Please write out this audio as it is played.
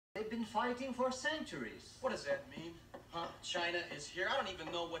been fighting for centuries. What does that mean? Huh? China is here? I don't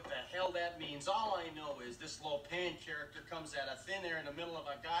even know what the hell that means. All I know is this Lo Pan character comes out of thin air in the middle of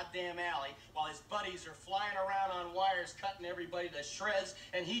a goddamn alley while his buddies are flying around on wires cutting everybody to shreds,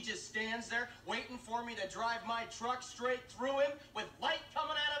 and he just stands there waiting for me to drive my truck straight through him with light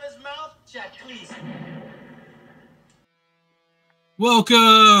coming out of his mouth. Jack, please.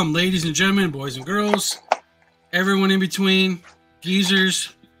 Welcome, ladies and gentlemen, boys and girls, everyone in between,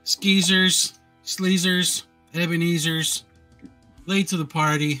 geezers, skeezers, sleazers, Ebenezer's, late to the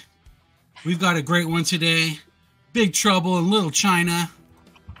party. We've got a great one today. Big Trouble in Little China.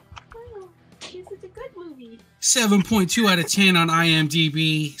 Oh, this is a good movie. 7.2 out of 10 on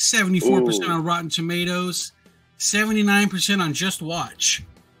IMDb, 74% on Rotten Tomatoes, 79% on Just Watch.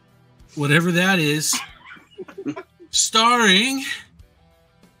 Whatever that is. Starring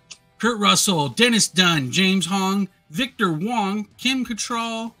Kurt Russell, Dennis Dunn, James Hong, Victor Wong, Kim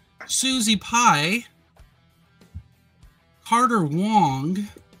Cattrall, Susie Pye, Carter Wong.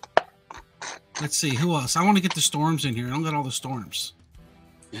 Let's see, who else? I want to get the Storms in here. I don't got all the Storms.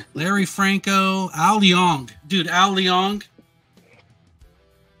 Larry Franco, Al Leong. Dude, Al Leong.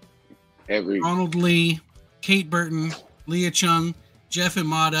 Ronald Lee, Kate Burton, Leah Chung, Jeff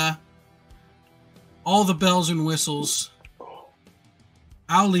Imada. All the bells and whistles.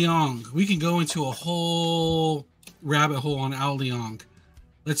 Al Leong. We can go into a whole rabbit hole on Al Leong.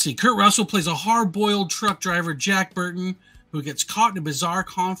 Let's see. Kurt Russell plays a hard-boiled truck driver, Jack Burton, who gets caught in a bizarre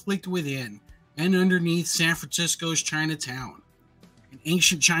conflict within and underneath San Francisco's Chinatown. An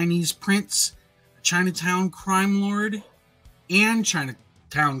ancient Chinese prince, a Chinatown crime lord, has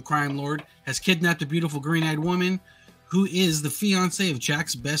kidnapped a beautiful green-eyed woman who is the fiancée of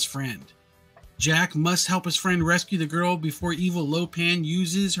Jack's best friend. Jack must help his friend rescue the girl before evil Lo Pan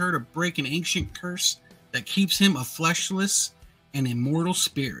uses her to break an ancient curse that keeps him a fleshless and immortal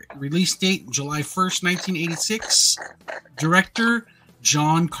spirit. Release date, July 1st, 1986. Director,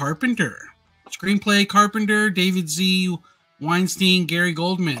 John Carpenter. Screenplay, Carpenter, David Z. Weinstein, Gary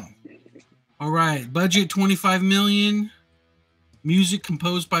Goldman. All right, budget, $25 million. Music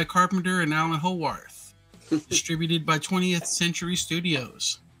composed by Carpenter and Alan Howarth. Distributed by 20th Century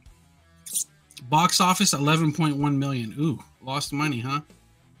Studios. Box office, $11.1 million. Ooh, lost money, huh?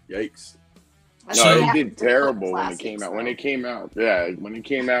 Yikes. No, it did terrible when it came out. When it came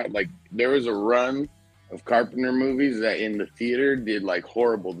out, like there was a run of Carpenter movies that in the theater did like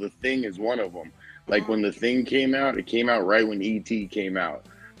horrible. The Thing is one of them. Like when The Thing came out, it came out right when E.T. came out.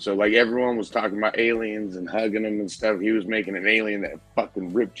 So like everyone was talking about aliens and hugging them and stuff. He was making an alien that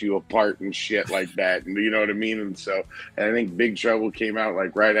fucking ripped you apart and shit like that. And you know what I mean? And so, and I think Big Trouble came out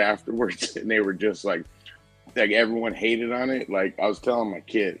like right afterwards, and they were just like everyone hated on it. Like I was telling my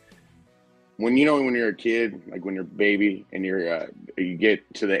kid, when you're a kid, like when you're a baby and you get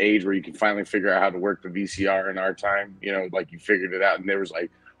to the age where you can finally figure out how to work the VCR in our time, you know, like you figured it out, and there was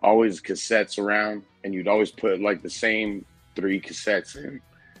like always cassettes around, and you'd always put like the same 3 cassettes in.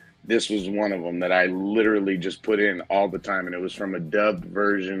 This was one of them that I literally just put in all the time, and it was from a dubbed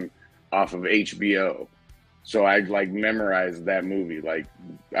version off of HBO. So I like memorized that movie. Like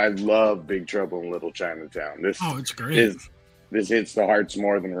I love Big Trouble in Little Chinatown. It's great. This hits the hearts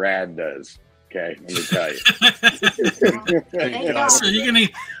more than Rad does. Okay, let me tell you. So you're gonna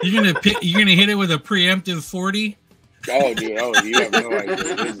hit it with a preemptive 40? Oh, dude! Oh, you have no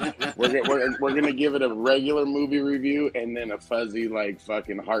idea. We're gonna give it a regular movie review and then a fuzzy, like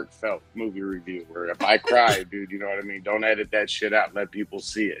fucking heartfelt movie review. Where if I cry, dude, you know what I mean. Don't edit that shit out. Let people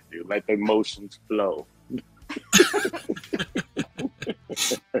see it, dude. Let the emotions flow.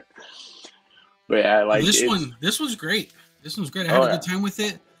 But yeah, like this one. This was great. This one's great. I had a good time with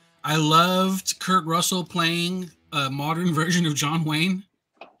it. I loved Kurt Russell playing a modern version of John Wayne.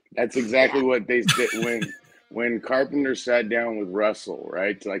 That's exactly what they did when Carpenter sat down with Russell,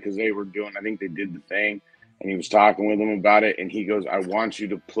 right? Like, because they were doing, I think they did the thing, and he was talking with him about it, and he goes, "I want you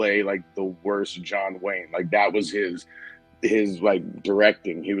to play like the worst John Wayne." Like that was his like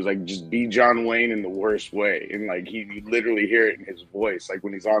directing. He was like, "Just be John Wayne in the worst way," and like you literally hear it in his voice, like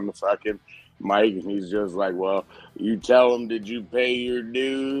when he's on the fucking Mike, and he's just like, "Well, you tell him, did you pay your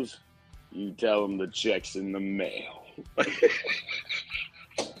dues? You tell him the check's in the mail."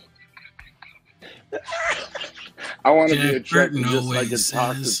 I want to be a truck just so I can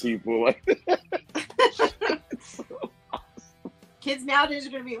talk to people. So awesome. Kids nowadays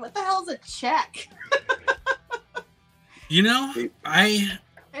are going to be, what the hell's a check? You know,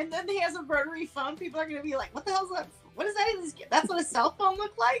 And then he has a rotary phone. People are going to be like, what the hell's that? What is that? That's what a cell phone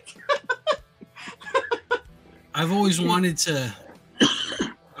looked like? I've always wanted to.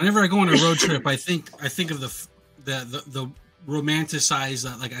 Whenever I go on a road trip, I think of the romanticize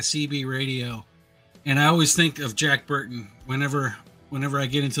like a CB radio, and I always think of Jack Burton whenever I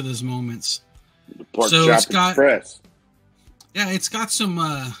get into those moments. The Pork So Chop it's got- Express. Yeah, it's got some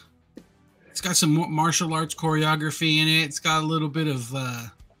martial arts choreography in it. It's got a little bit of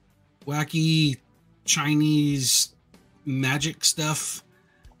wacky Chinese magic stuff.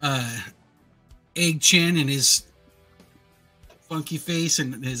 Egg Chen and his funky face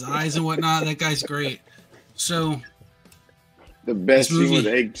and his eyes and whatnot. That guy's great. So The best This scene movie- with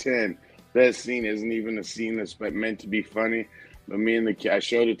Egg Chen. Best scene isn't even a scene that's meant to be funny. But me and the kid, I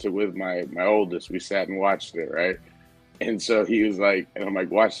showed it with my oldest. We sat and watched it, right? And so he was like, and I'm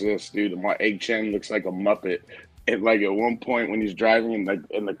like, watch this, dude. And my Egg Chen looks like a Muppet. And like at one point when he's driving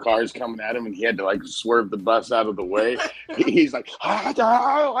and the car's coming at him and he had to like swerve the bus out of the way, he's like,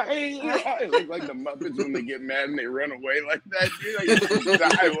 it looks like the Muppets when they get mad and they run away like that, dude. I just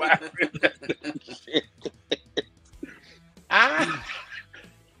die laughing at that shit.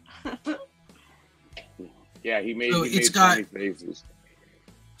 Yeah, he made, So he it's made got- funny faces.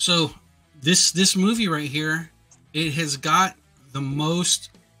 So this movie right here, it has got the most.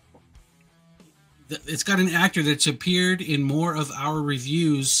 It's got an actor that's appeared in more of our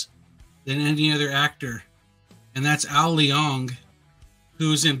reviews than any other actor, and that's Al Leong,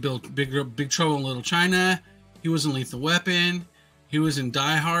 who's in Big Trouble in Little China. He was in Lethal Weapon. He was in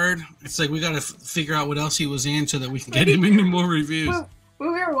Die Hard. It's like we got to figure out what else he was in so that we can get him into more reviews.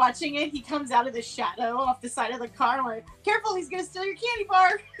 When we were watching it, he comes out of the shadow off the side of the car. I'm like, careful, he's going to steal your candy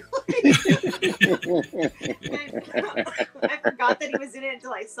bar. I forgot that he was in it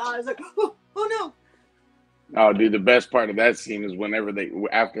until I saw it. I was like, oh no. Oh, dude, the best part of that scene is whenever they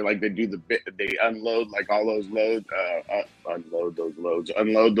unload like all those loads,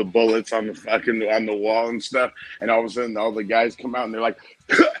 unload the bullets on the wall and stuff, and all of a sudden all the guys come out and they're like,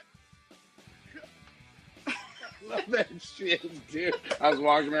 love that shit, dude. I was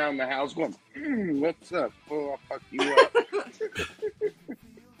walking around the house going, what's up? Oh, I'll fuck you up.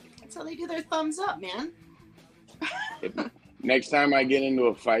 That's how they do their thumbs up, man. Next time I get into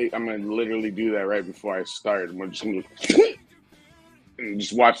a fight, I'm gonna literally do that right before I start. I'm just gonna and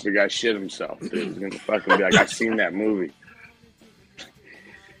just watch the guy shit himself. Dude. He's gonna fucking be like, I've seen that movie.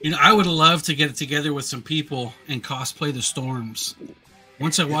 You know, I would love to get together with some people and cosplay the Storms.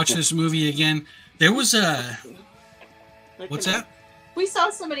 Once I watch this movie again, there was a... What's that? We saw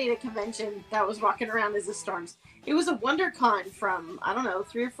somebody at a convention that was walking around as the Storms. It was a WonderCon from, I don't know,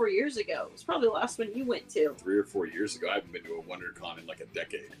 3 or 4 years ago. It was probably the last one you went to. 3 or 4 years ago, I haven't been to a WonderCon in like a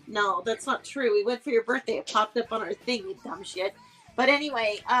decade. No, that's not true. We went for your birthday. It popped up on our thing, you dumb shit. But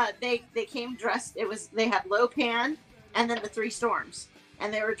anyway, they came dressed. They had Lopan and then the 3 Storms.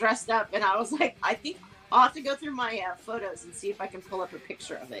 And they were dressed up. And I was like, I think I'll have to go through my photos and see if I can pull up a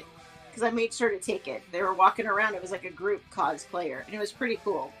picture of it. Because I made sure to take it. They were walking around. It was like a group cosplayer. And it was pretty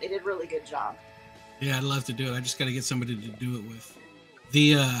cool. They did a really good job. Yeah, I'd love to do it. I just got to get somebody to do it with.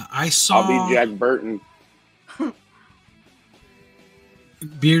 I saw... I'll be Jack Burton.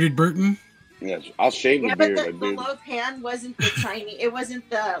 Bearded Burton? Yes, I'll shave the beard. But the Lopan wasn't the Chinese. It wasn't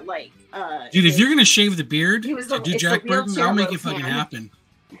the, like... Dude, if you're going to shave the beard He was to the- do it's Jack the Burton, wheelchair I'll make it Lopan. fucking happen.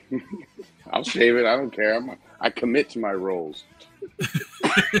 I'll shave it. I don't care. I commit to my roles.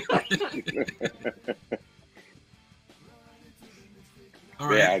 All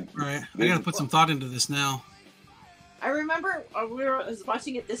right, Yeah, all right. I got to put some thought into this now. I remember I was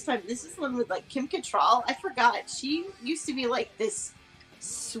watching it this time. This is the one with like Kim Cattrall. I forgot. She used to be like this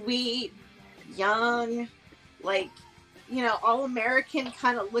sweet, young, like, you know, all-American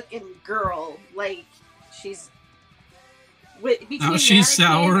kind of looking girl. Like, she's... Oh, she's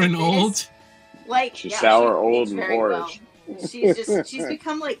sour and this, old? Like, She's yeah, sour, she old, aged and very whorish. well. She's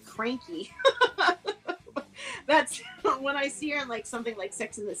become like cranky. That's when I see her in like something like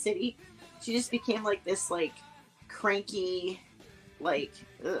Sex in the City. She just became like this like cranky, like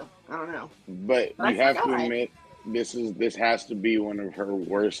I don't know. But I you have to forgot. admit, this has to be one of her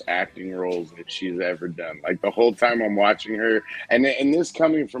worst acting roles that she's ever done. Like the whole time I'm watching her, and this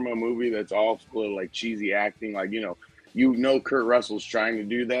coming from a movie that's all full of like cheesy acting, like you know Kurt Russell's trying to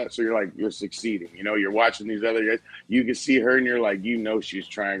do that, so you're succeeding. You know, you're watching these other guys, you can see her and you're like, she's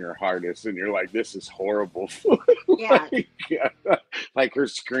trying her hardest, and you're like, this is horrible. Yeah. Like her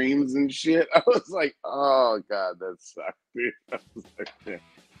screams and shit. I was like, oh god, that sucked, dude. I was like, yeah.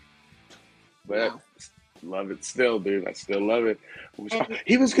 But No. love it still, dude. I still love it. And-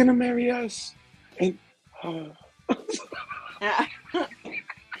 He was gonna marry us, and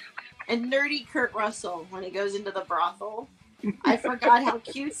And nerdy Kurt Russell when he goes into the brothel. I forgot how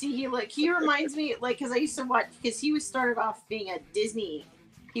cutesy he looked. He reminds me, like, because I used to watch, because he was started off being a Disney.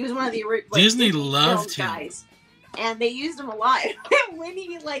 He was one of the Disney loved film him. guys. and they used him a lot. When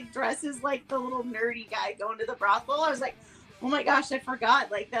he like dresses like the little nerdy guy going to the brothel, I was like, oh my gosh, I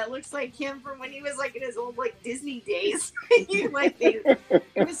forgot. Like that looks like him from when he was like in his old like Disney days.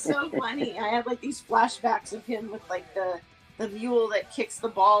 It was so funny. I had like these flashbacks of him with like the mule that kicks the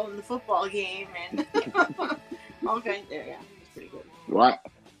ball in the football game and all kinds there. Yeah, it's pretty good. Well,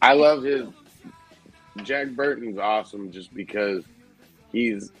 I love his. Jack Burton's awesome just because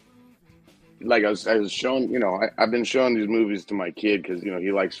he's like I was showing, I've been showing these movies to my kid because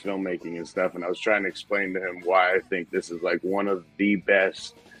he likes filmmaking and stuff, and I was trying to explain to him why I think this is like one of the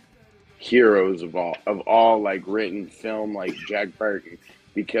best heroes of all like written film, like Jack Burton,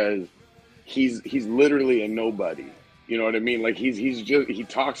 because he's literally a nobody. You know what I mean? Like he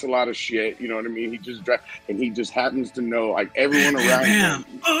talks a lot of shit. You know what I mean? He just happens to know like everyone around him.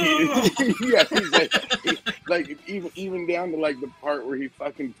 Yeah, he's like even down to like the part where he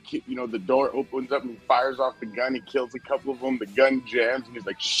fucking the door opens up and he fires off the gun. He kills a couple of them. The gun jams and he's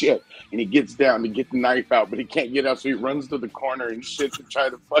like shit. And he gets down to get the knife out, but he can't get out, so he runs to the corner and shit to try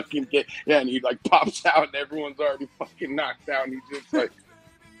to fucking get and he like pops out and everyone's already fucking knocked out. And he's just like,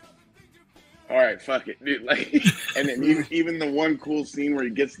 all right, fuck it, dude. Like, and then even the one cool scene where he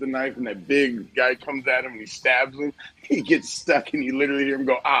gets the knife and that big guy comes at him and he stabs him, he gets stuck and you literally hear him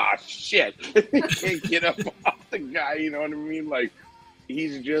go, ah, shit. He can't get up off the guy, you know what I mean? Like,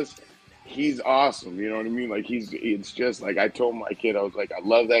 he's awesome, you know what I mean? Like, it's just like, I told my kid, I was like, I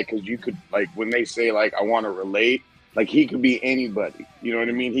love that because you could, like, when they say, like, I want to relate, like, he could be anybody, you know what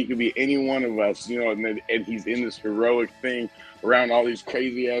I mean? He could be any one of us, and he's in this heroic thing around all these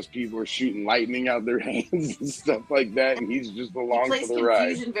crazy ass people who are shooting lightning out their hands and stuff like that, and he's just along for the ride.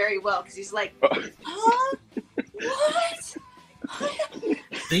 He plays confusion very well because he's like, huh? What?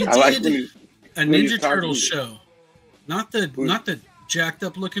 They did a Ninja Turtles show, not the jacked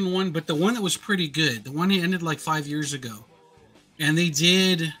up looking one, but the one that was pretty good. The one that ended like 5 years ago, and they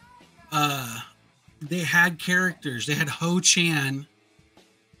did. They had characters. They had Ho Chan,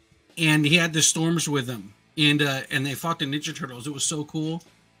 and he had the Storms with him. And they fought the Ninja Turtles. It was so cool.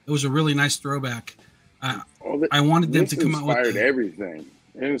 It was a really nice throwback. I wanted them to come out with inspired everything.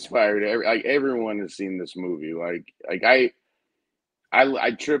 It inspired everyone has seen this movie. I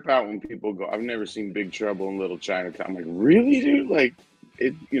trip out when people go, I've never seen Big Trouble in Little Chinatown. I'm like, really, dude? Like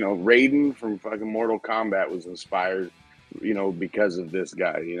it, Raiden from fucking Mortal Kombat was inspired, because of this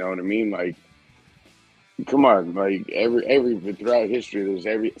guy. You know what I mean? Like, come on, like every throughout history,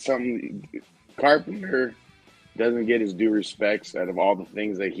 there's something. Carpenter doesn't get his due respects out of all the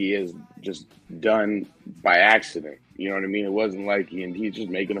things that he has just done by accident. You know what I mean? It wasn't like he's just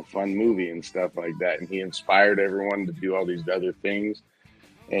making a fun movie and stuff like that. And he inspired everyone to do all these other things.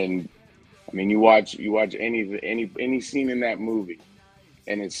 And I mean, you watch any scene in that movie,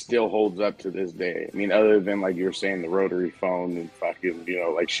 and it still holds up to this day. I mean, other than like you were saying, the rotary phone and fucking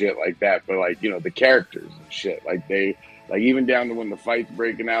like shit like that. But like the characters and shit, like they. Like, even down to when the fight's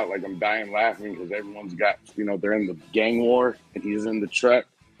breaking out, like, I'm dying laughing because everyone's got, they're in the gang war, and he's in the truck,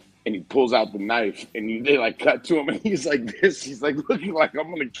 and he pulls out the knife, and they, like, cut to him, and he's like this. He's, like, looking like, I'm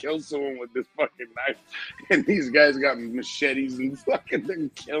going to kill someone with this fucking knife. And these guys got machetes and fucking they're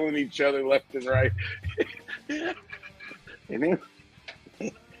killing each other left and right. And then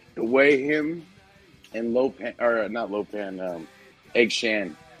the way him and Egg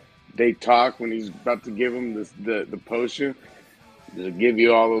Shan, they talk when he's about to give him the potion. Does it give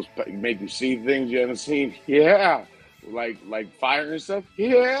you all those, make you see things you haven't seen? Yeah. Like fire and stuff?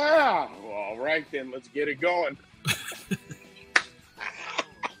 Yeah. Well, all right, then. Let's get it going.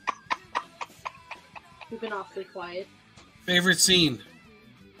 We've been awfully quiet. Favorite scene?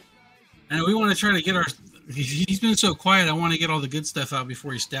 And we want to try to get he's been so quiet, I want to get all the good stuff out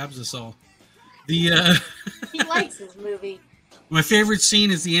before he stabs us all. He likes his movie. My favorite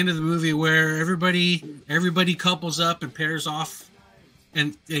scene is the end of the movie where everybody couples up and pairs off,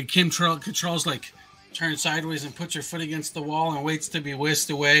 and Kim Cattrall's like turns sideways and puts her foot against the wall and waits to be whisked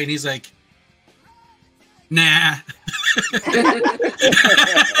away, and he's like, nah.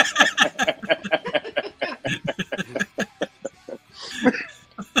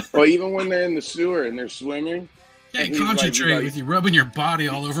 Well, even when they're in the sewer and they're swimming. Can't concentrate with you rubbing your body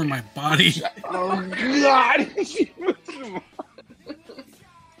all over my body. Oh, God.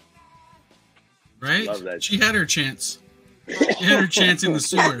 Right? She had her chance. She had her chance in the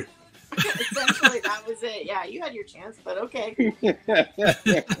sewer. Essentially, that was it. Yeah, you had your chance, but okay.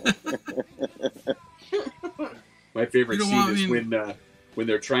 My favorite scene is when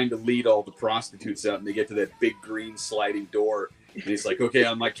they're trying to lead all the prostitutes out and they get to that big green sliding door And he's like, okay,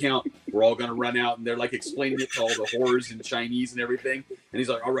 on my count, we're all gonna run out, and they're like explaining it to all the horrors in Chinese and everything. And he's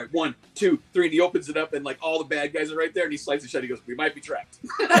like, all right, 1, 2, 3, and he opens it up, and like all the bad guys are right there, and he slides it shut. He goes, we might be trapped.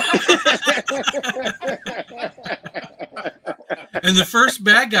 And the first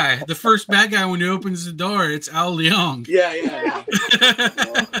bad guy when he opens the door, it's Al Leong. Yeah.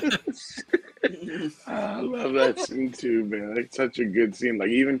 I love that scene too, man. It's such a good scene. Like,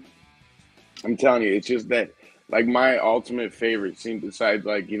 even, I'm telling you, it's just that, like, my ultimate favorite scene, besides,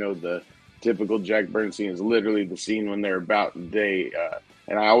 like, you know, the typical Jack Burton scene, is literally the scene when they're about, and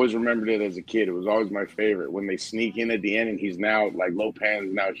I always remembered it as a kid. It was always my favorite, when they sneak in at the end, and he's now, like,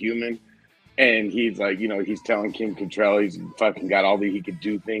 Lopan's now human, and he's like, you know, he's telling Kim Cattrall he's fucking got all he could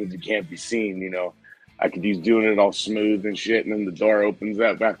do things that can't be seen, you know. He's doing it all smooth and shit, and then the door opens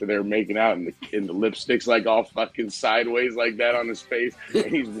up after they're making out, and the lipstick's like all fucking sideways like that on his face, and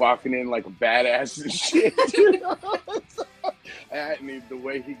he's walking in like a badass and shit. And the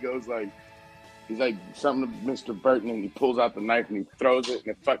way he goes, like, he's like something to Mr. Burton, and he pulls out the knife and he throws it, and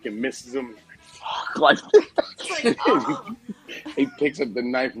it fucking misses him. Fuck, like, he picks up the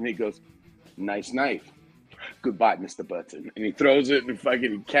knife and he goes, nice knife. Goodbye, Mr. Burton. And he throws it and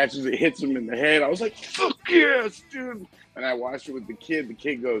fucking he catches it, hits him in the head. I was like, fuck yes, dude. And I watched it with the kid. The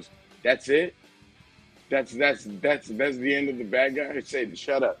kid goes, that's it? That's the end of the bad guy? I said,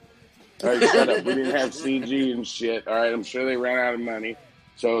 shut up. All right, shut up. We didn't have CG and shit. All right, I'm sure they ran out of money.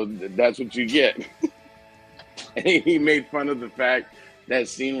 So that's what you get. And he made fun of the fact, that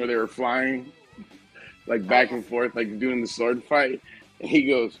scene where they were flying, like back and forth, like doing the sword fight. And he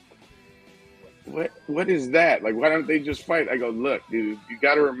goes, What is that? Like, why don't they just fight? I go, look, dude, you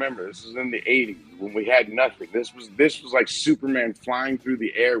got to remember, this is in the 80s when we had nothing. This was like Superman flying through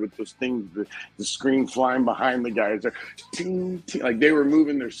the air with those things, the screen flying behind the guys. Ting, ting. Like, they were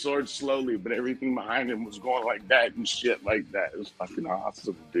moving their swords slowly, but everything behind them was going like that and shit like that. It was fucking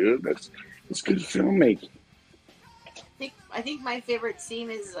awesome, dude. That's good filmmaking. I think my favorite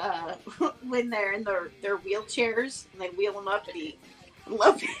scene is when they're in their wheelchairs and they wheel them up, and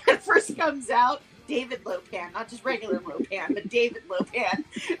Lopan first comes out. David Lopan, not just regular Lopan, but David Lopan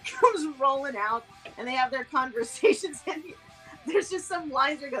comes rolling out, and they have their conversations. And there's just some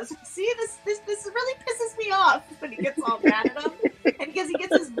lines where he goes, "See, this really pisses me off," when he gets all mad at him, and because he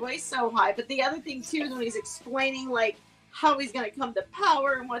gets his voice so high. But the other thing too is when he's explaining like how he's gonna come to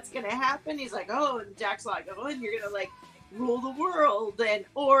power and what's gonna happen. He's like, "Oh," and Jack's like, "Oh, and you're gonna like rule the world, and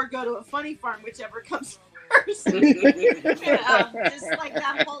or go to a funny farm, whichever comes." Just like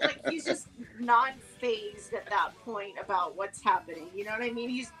that whole, like, he's just non-phased at that point about what's happening. You know what I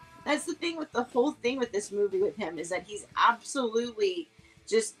mean? That's the thing with the whole thing with this movie with him, is that he's absolutely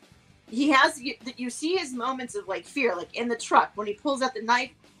just, you see his moments of like fear, like in the truck when he pulls out the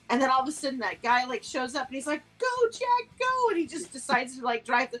knife, and then all of a sudden that guy like shows up and he's like, "Go, Jack, go," and he just decides to like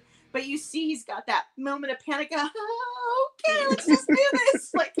drive but you see he's got that moment of panic. Okay, let's just do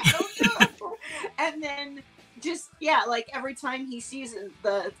this. Like, I don't know. And then just, yeah, like every time he sees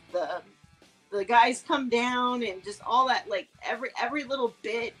the guys come down and just all that, like every little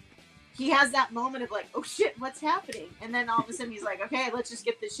bit, he has that moment of like, oh shit, what's happening? And then all of a sudden he's like, okay, let's just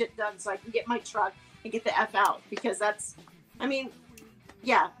get this shit done so I can get my truck and get the F out. Because that's, I mean,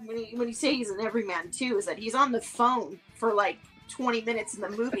 yeah, when you say he's an everyman too, is that he's on the phone for like 20 minutes in the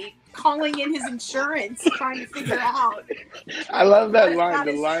movie calling in his insurance, trying to figure out. I love that line.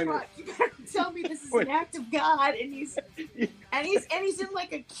 The line, you better tell me this is an act of God, and he's in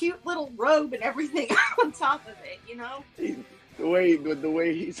like a cute little robe and everything on top of it, you know. The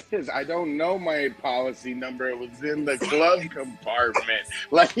way he says, "I don't know my policy number. It was in the glove compartment."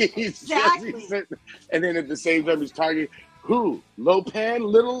 Like he's and then at the same time he's talking. Who? Lopan?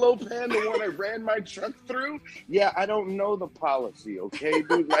 Little Lopan? The one I ran my truck through? Yeah, I don't know the policy, okay,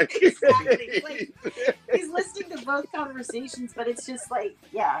 dude? Like, exactly. Like, he's listening to both conversations, but it's just like,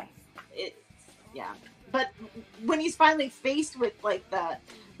 yeah. But when he's finally faced with, like, the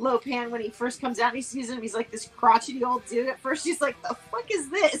Lopan, when he first comes out and he sees him, he's like this crotchety old dude. At first, he's like, the fuck is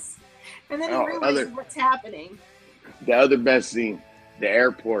this? And then he realizes what's happening. The other best scene. The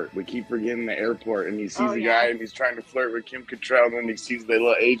airport. We keep forgetting the airport, and he sees a guy and he's trying to flirt with Kim Cattrall, and then he sees the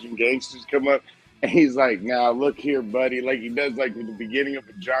little Asian gangsters come up, and he's like, "Now look here, buddy," like he does like with the beginning of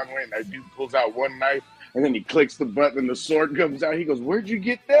a John Wayne. That dude pulls out one knife, and then he clicks the button, and the sword comes out. He goes, "Where'd you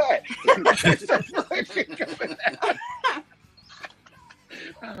get that?" He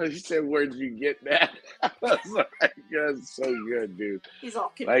said, "Where'd you get that?" I was like, "That's so good, dude." He's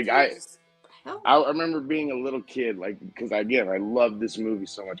all Like confused. I remember being a little kid, like, because again, I love this movie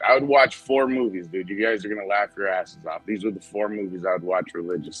so much. I would watch 4 movies, dude. You guys are gonna laugh your asses off. These were the 4 movies I would watch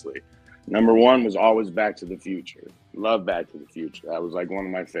religiously. Number 1 was always Back to the Future. Love Back to the Future. That was like one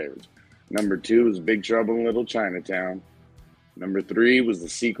of my favorites. Number 2 was Big Trouble in Little Chinatown. Number 3 was The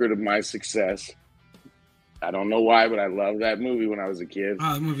Secret of My Success. I don't know why, but I loved that movie when I was a kid.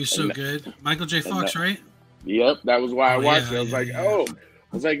 Oh, the movie's so good. Michael J. Fox, right? Yep, that was why I watched it. I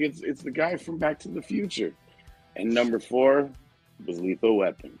was like, it's the guy from Back to the Future. And number 4 was Lethal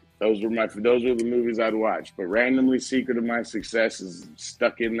Weapon. Those were the movies I'd watch. But randomly, Secret of My Success is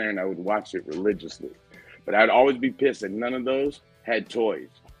stuck in there, and I would watch it religiously. But I'd always be pissed that none of those had toys.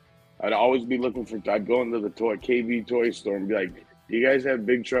 I'd always be looking for. I'd go into the KB toy store and be like, "Do you guys have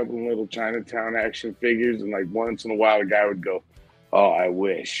Big Trouble in Little Chinatown action figures?" And like once in a while, a guy would go, "Oh, I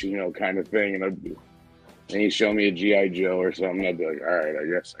wish," kind of thing. And he'd show me a GI Joe or something. I'd be like, "All right, I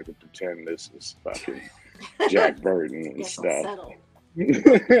guess I could pretend this is fucking Jack Burton and stuff."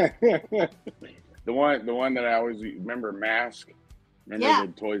 The one that I always remember, Mask. Remember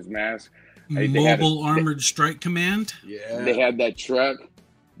the toys Mask? Mobile Armored Strike Command. Yeah, they had that truck.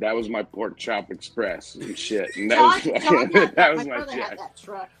 That was my Pork Chop Express and shit. And that was my Jack. That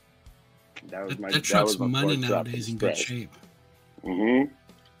truck. That truck's money nowadays in good shape. Mm-hmm.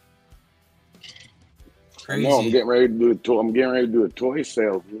 Crazy. No, I'm getting ready to do a toy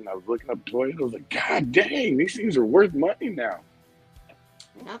sale. And I was looking up toys. I was like, God dang, these things are worth money now.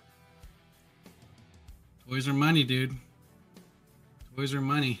 Yep. Toys are money, dude. Toys are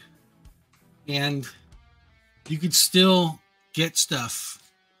money. And you could still get stuff.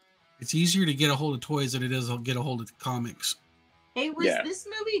 It's easier to get a hold of toys than it is to get a hold of comics. Hey, was this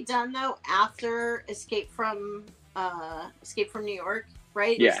movie done though after Escape from New York?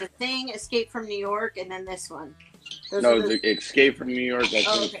 Right? Yeah. It was The Thing, Escape from New York, and then this one. The Escape from New York, I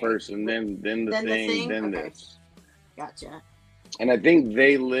think first, and then the thing, then this. Gotcha. And I think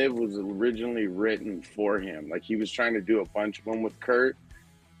They Live was originally written for him. Like he was trying to do a bunch of them with Kurt,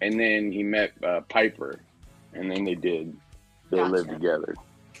 and then he met Piper, and then they lived together.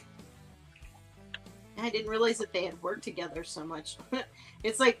 I didn't realize that they had worked together so much.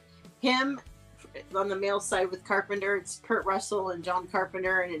 It's like him on the male side with Carpenter. It's Kurt Russell and John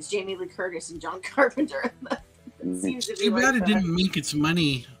Carpenter, and it's Jamie Lee Curtis and John Carpenter. Seems to be too bad it didn't make its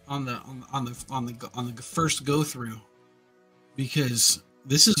money on the first go through, because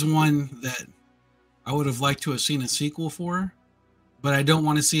this is one that I would have liked to have seen a sequel for, but I don't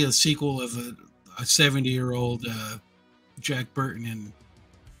want to see a sequel of a 70-year-old Jack Burton and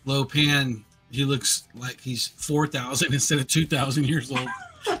Lo Pan. He looks like he's 4,000 instead of 2,000 years old.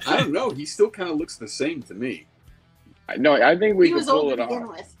 I don't know. He still kind of looks the same to me. No, I think we can pull it off.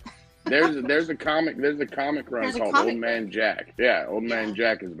 With. There's a comic run called Old Man Jack. Yeah, Old Man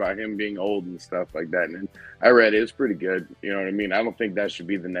Jack is about him being old and stuff like that. And I read it. It's pretty good. You know what I mean? I don't think that should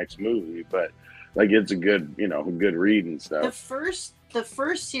be the next movie, but like it's a good, good read and stuff. The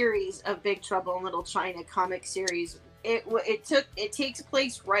first series of Big Trouble in Little China comic series, it takes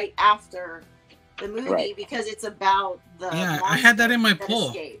place right after the movie because it's about the I had that in my pull.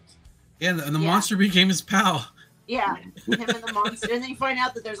 Escaped. Yeah, the monster became his pal. Yeah, him and the monster, and then you find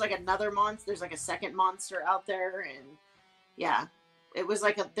out that there's like another monster. There's like a second monster out there, and it was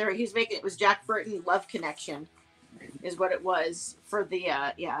like it was Jack Burton Love Connection, is what it was for the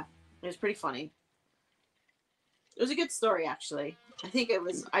it was pretty funny. It was a good story actually. I think it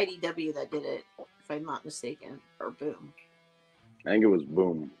was IDW that did it, if I'm not mistaken, or Boom. I think it was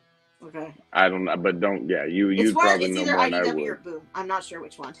Boom. Okay. I don't know, but you probably know more than I would. It's either IDW or Boom. I'm not sure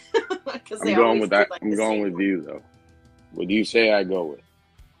which one. I'm going with that. I'm going with you though. What do you say I go with?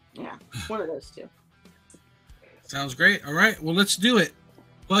 Yeah, one of those two. Sounds great. All right, well let's do it.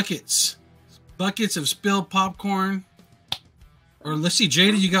 Buckets of spilled popcorn. Or let's see,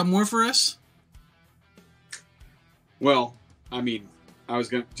 Jada, you got more for us? Well, I mean, I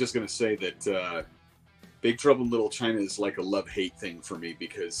was just gonna say that Big Trouble in Little China is like a love-hate thing for me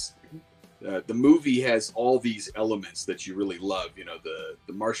because the movie has all these elements that you really love.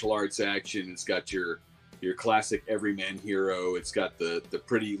 The martial arts action. It's got your classic everyman hero. It's got the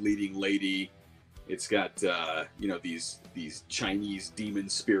pretty leading lady. It's got these Chinese demon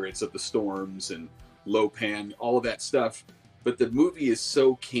spirits of the storms and Lo Pan, all of that stuff. But the movie is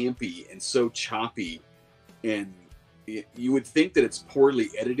so campy and so choppy, and you would think that it's poorly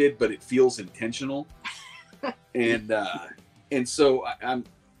edited, but it feels intentional. And so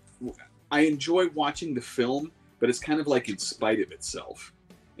I enjoy watching the film, but it's kind of like in spite of itself.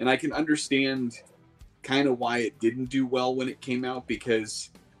 And I can understand kind of why it didn't do well when it came out,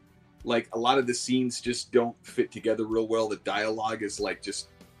 because like a lot of the scenes just don't fit together real well. The dialogue is like just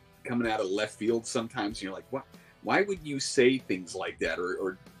coming out of left field sometimes. And you're like, what? Why would you say things like that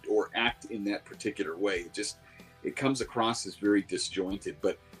or act in that particular way? it comes across as very disjointed,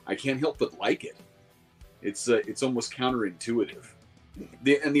 but I can't help but like it. It's almost counterintuitive.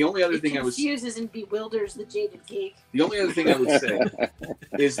 The only other thing confuses and bewilders the jaded geek. The only other thing I would say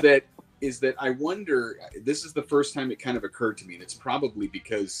is that I wonder, this is the first time it kind of occurred to me, and it's probably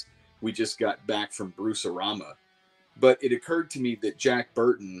because we just got back from Bruce-orama, but it occurred to me that Jack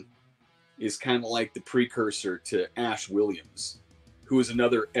Burton is kind of like the precursor to Ash Williams, who is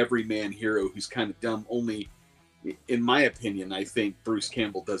another everyman hero who's kind of dumb. Only, in my opinion, I think Bruce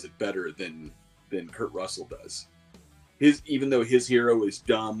Campbell does it better than Kurt Russell does. Even though his hero is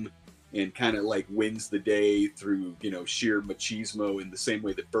dumb and kind of like wins the day through, sheer machismo in the same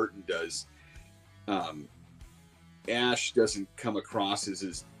way that Burton does, Ash doesn't come across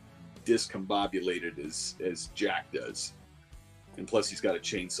as discombobulated as Jack does. And plus he's got a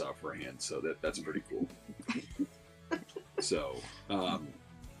chainsaw for a hand, so that's pretty cool. So,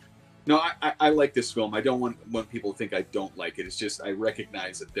 no, I like this film. I don't want people to think I don't like it. It's just I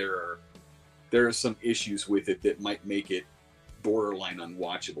recognize that there are some issues with it that might make it borderline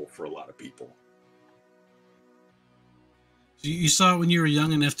unwatchable for a lot of people. You saw it when you were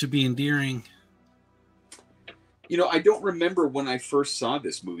young enough to be endearing. I don't remember when I first saw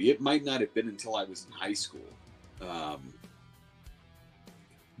this movie. It might not have been until I was in high school.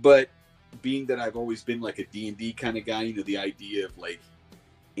 But being that I've always been like a D&D kind of guy, the idea of like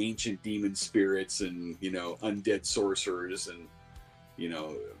ancient demon spirits and, undead sorcerers and,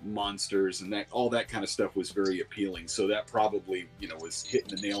 monsters and all that kind of stuff was very appealing. So that probably, was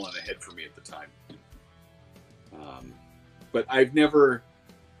hitting the nail on the head for me at the time. But I've never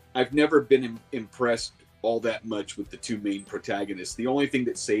been impressed all that much with the two main protagonists. The only thing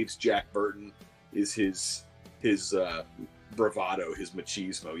that saves Jack Burton is his bravado, his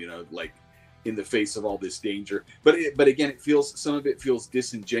machismo, like in the face of all this danger. But again, some of it feels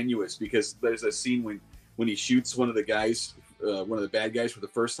disingenuous, because there's a scene when he shoots one of the guys, one of the bad guys for the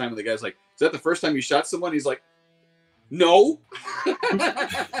first time, and the guy's like, "Is that the first time you shot someone?" He's like, "No." And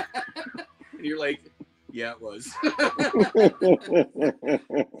you're like, "Yeah, it was."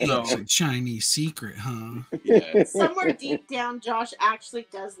 It's a Chinese secret, huh? Yeah. Somewhere deep down, Josh actually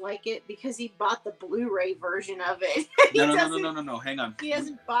does like it because he bought the Blu-ray version of it. No. Hang on. He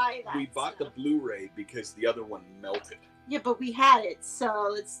doesn't buy that. We bought the Blu-ray because the other one melted. Yeah, but we had it,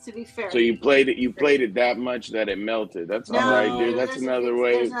 so it's, to be fair. So you played it that much that it melted. That's all right, dude. That's another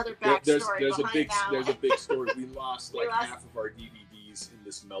way. There's another backstory There's a big story. We lost half of our DVDs in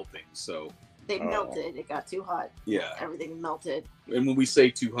this melting, so. They melted. It got too hot. Yeah. Everything melted. And when we say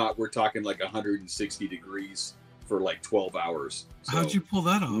too hot, we're talking like 160 degrees for like 12 hours. So, how'd you pull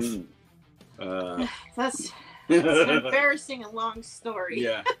that off? That's an embarrassing and long story.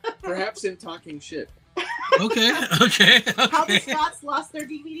 Yeah. Perhaps in talking shit. Okay. How the Scots lost their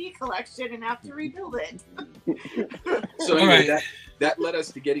DVD collection and have to rebuild it. So anyway, that led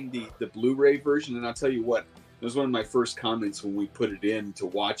us to getting the Blu-ray version. And I'll tell you what, it was one of my first comments when we put it in to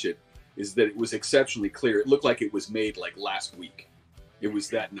watch it, is that it was exceptionally clear. It looked like it was made like last week. It was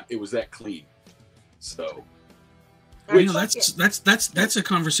that clean. So, that's a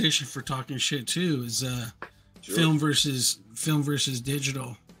conversation for talking shit too. Is sure. film versus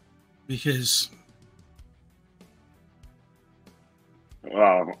digital, because.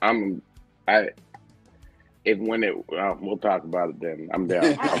 Well, we'll talk about it then. I'm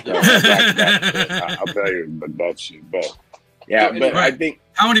down. I'll tell you about that shit. But yeah, but I think.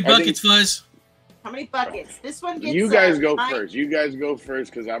 How many buckets, Fuzz? How many buckets? This one gets. You guys go first. You guys go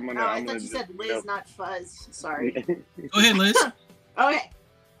first, because I'm gonna. I thought you said Liz, not Fuzz. Sorry. Go ahead, Liz. Okay.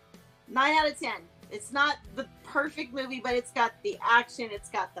 9 out of 10. It's not the perfect movie, but it's got the action. It's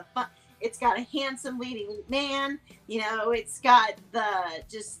got the fun. It's got a handsome leading man. It's got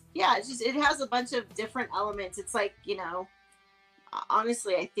it has a bunch of different elements. It's like,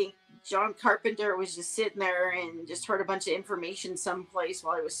 honestly, I think John Carpenter was just sitting there and just heard a bunch of information someplace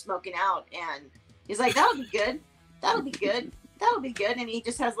while he was smoking out. And he's like, that'll be good. That'll be good. That'll be good. And he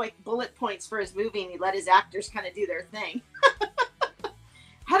just has like bullet points for his movie, and he let his actors kind of do their thing.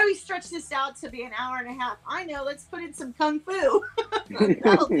 How do we stretch this out to be an hour and a half? I know, let's put in some kung fu.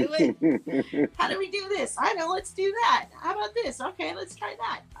 That'll do it. How do we do this? I know, let's do that. How about this? Okay, let's try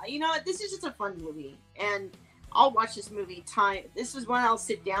that. You know what? This is just a fun movie. And I'll watch this movie This is when I'll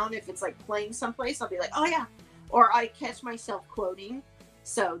sit down. If it's like playing someplace, I'll be like, oh yeah. Or I catch myself quoting.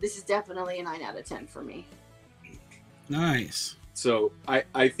 So this is definitely a 9 out of 10 for me. Nice. So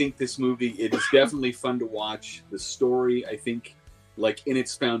I think this movie, it is definitely fun to watch. The story, I think, like in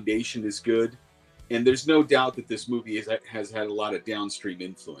its foundation, is good. And there's no doubt that this movie has had a lot of downstream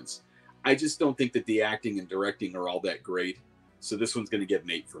influence. I just don't think that the acting and directing are all that great. So this one's going to get an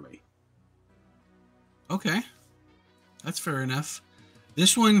 8 for me. Okay. That's fair enough.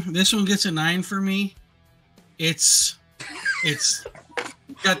 This one gets a 9 for me. It's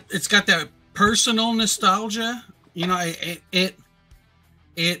got that personal nostalgia. You know,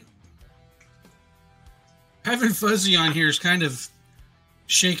 it having Fuzzy on here is kind of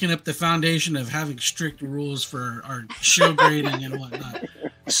shaking up the foundation of having strict rules for our show grading and whatnot.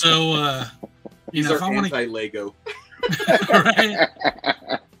 So, you know, if I want to Lego, right?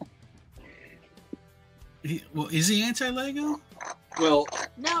 Well, is he anti-Lego? Well,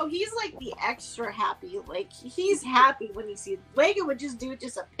 no, he's like the extra happy. Like, he's happy when he sees Lego would just do it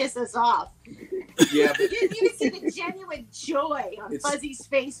just to piss us off. Yeah, but you see the genuine joy on Fuzzy's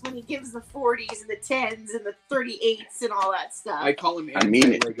face when he gives the 40s and the 10s and the 38s and all that stuff. I call him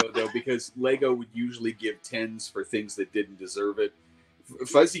anti-Lego though, because Lego would usually give 10s for things that didn't deserve it.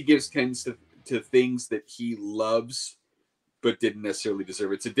 Fuzzy gives 10s to things that he loves but didn't necessarily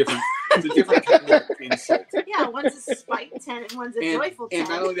deserve it. It's a different kind of insult. Yeah, one's a spike 10 and one's a joyful 10. And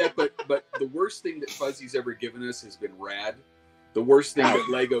not only that, but the worst thing that Fuzzy's ever given us has been rad. The worst thing that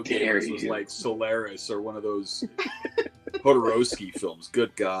Lego gave us was like Solaris or one of those Jodorowsky films.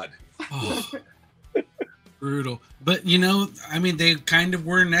 Good God. Oh, brutal. But, you know, I mean, they kind of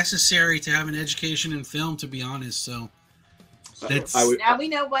were necessary to have an education in film, to be honest. So that's... now we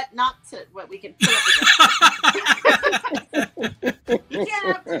know what we can put up against. You can't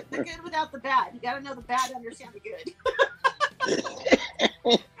have the good without the bad. You got to know the bad to understand the good.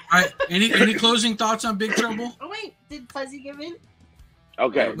 All right. Any closing thoughts on Big Trouble? Oh wait, did Fuzzy give in?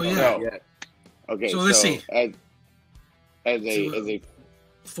 Okay. Oh, yeah. Okay. So let's see. As a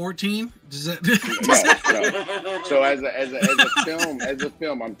 14? Does that? No. So as a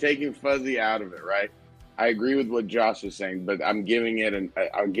film, I'm taking Fuzzy out of it, right? I agree with what Josh is saying, but I'm giving it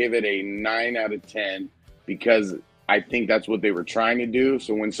I'll give it a 9 out of 10 because I think that's what they were trying to do.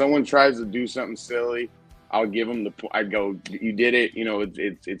 So when someone tries to do something silly, I'll give them I'd go, you did it. You know,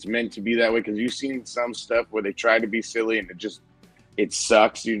 it's meant to be that way because you've seen some stuff where they try to be silly and it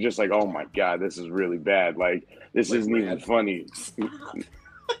sucks. You're just like, oh my God, this is really bad. Like, this isn't even funny. You're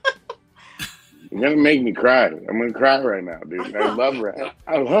going to make me cry. I'm going to cry right now, dude. I love it.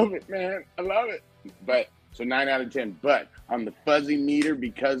 I love it, man. I love it. But so 9 out of 10. But on the Fuzzy meter,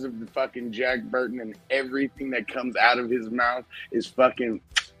 because of the fucking Jack Burton and everything that comes out of his mouth is fucking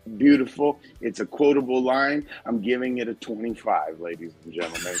beautiful. It's a quotable line. I'm giving it a 25, ladies and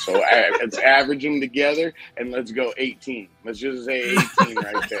gentlemen. So let's average them together and let's go 18. Let's just say 18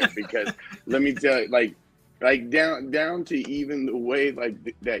 right there because let me tell you, like down to even the way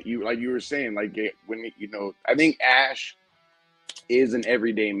that you were saying, when you know, I think Ash is an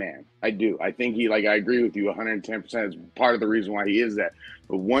everyday man. I do. I think I agree with you 110%. It's part of the reason why he is that.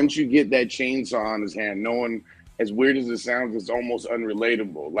 But once you get that chainsaw on his hand, no one, as weird as it sounds, it's almost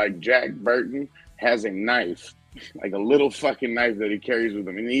unrelatable. Like Jack Burton has a knife, like a little fucking knife that he carries with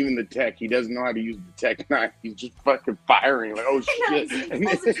him. And even the tech, he doesn't know how to use the tech knife. He's just fucking firing. Like, oh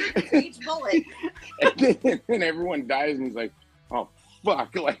shit. Each bullet. And then everyone dies and he's like, oh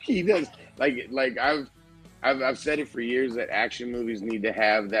fuck. Like he does. Like I've said it for years that action movies need to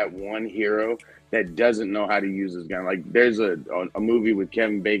have that one hero that doesn't know how to use his gun. Like there's a movie with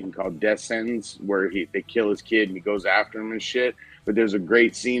Kevin Bacon called Death Sentence where they kill his kid and he goes after him and shit. But there's a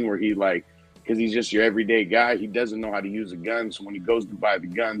great scene where he because he's just your everyday guy, he doesn't know how to use a gun. So when he goes to buy the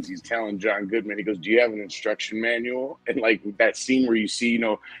guns, he's telling John Goodman, he goes, do you have an instruction manual? And like that scene where you see, you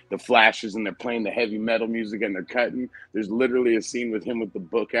know, the flashes and they're playing the heavy metal music and they're cutting. There's literally a scene with him with the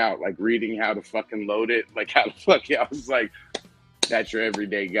book out, like reading how to fucking load it. Like how to I was like, that's your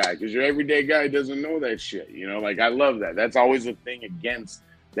everyday guy. Because your everyday guy doesn't know that shit. You know, like I love that. That's always a thing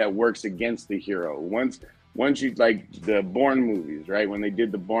that works against the hero. Once you like the Bourne movies, right? When they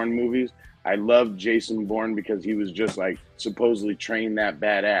did the Bourne movies, I loved Jason Bourne because he was just like supposedly trained that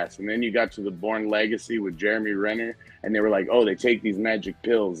badass. And then you got to the Bourne Legacy with Jeremy Renner and they were like, oh, they take these magic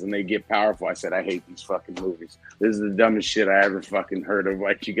pills and they get powerful. I said, I hate these fucking movies. This is the dumbest shit I ever fucking heard of.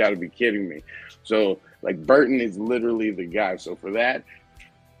 Like, you got to be kidding me. So like Burton is literally the guy. So for that,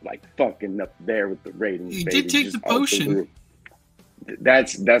 like fucking up there with the ratings. He did take the potion.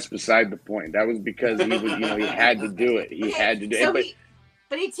 That's beside the point. That was because he was, you know, he had to do it. He had to do it.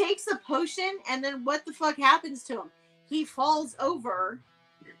 But he takes the potion, and then what the fuck happens to him? He falls over,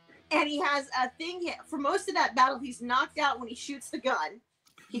 and he has a thing. For most of that battle, he's knocked out when he shoots the gun.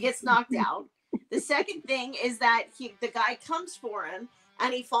 He gets knocked out. The second thing is that the guy comes for him,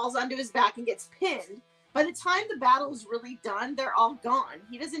 and he falls onto his back and gets pinned. By the time the battle is really done, they're all gone.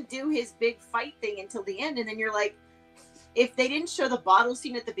 He doesn't do his big fight thing until the end, and then you're like, if they didn't show the bottle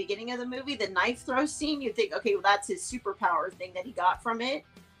scene at the beginning of the movie, the knife throw scene, you'd think, okay, well, that's his superpower thing that he got from it.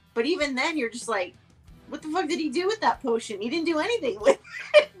 But even then, you're just like, What the fuck did he do with that potion? He didn't do anything with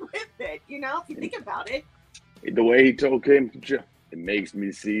it, you know, if you think about it. The way he told Kim, it makes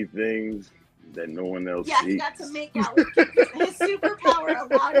me see things that no one else sees. Yeah, he got to make out with his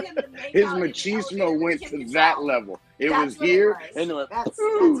superpower allowed him to make his out. His machismo went to that level. It was here and it went that's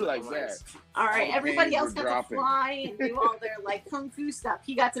like that. All right, everybody else got to fly and do all their like kung fu stuff.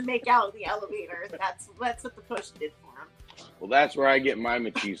 He got to make out in the elevator. That's what the push did for him. Well, that's where I get my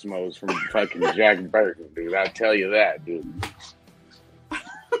machismos from fucking Jack Burton, dude. I tell you that, dude.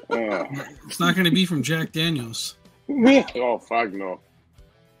 It's not going to be from Jack Daniels. Oh, fuck no.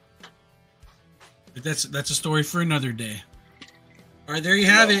 But that's a story for another day. All right, there you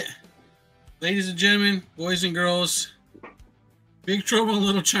have it. Ladies and gentlemen, boys and girls, Big Trouble in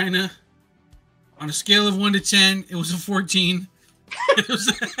Little China. On a scale of 1 to 10, it was a 14.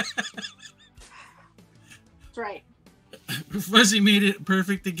 That's right. Fuzzy made it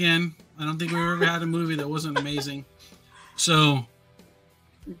perfect again. I don't think we've ever had a movie that wasn't amazing. So,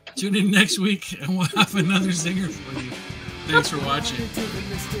 tune in next week and we'll have another zinger for you. Thanks for watching. Take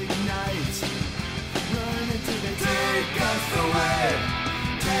us away,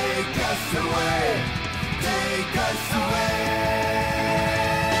 take us away, take us away.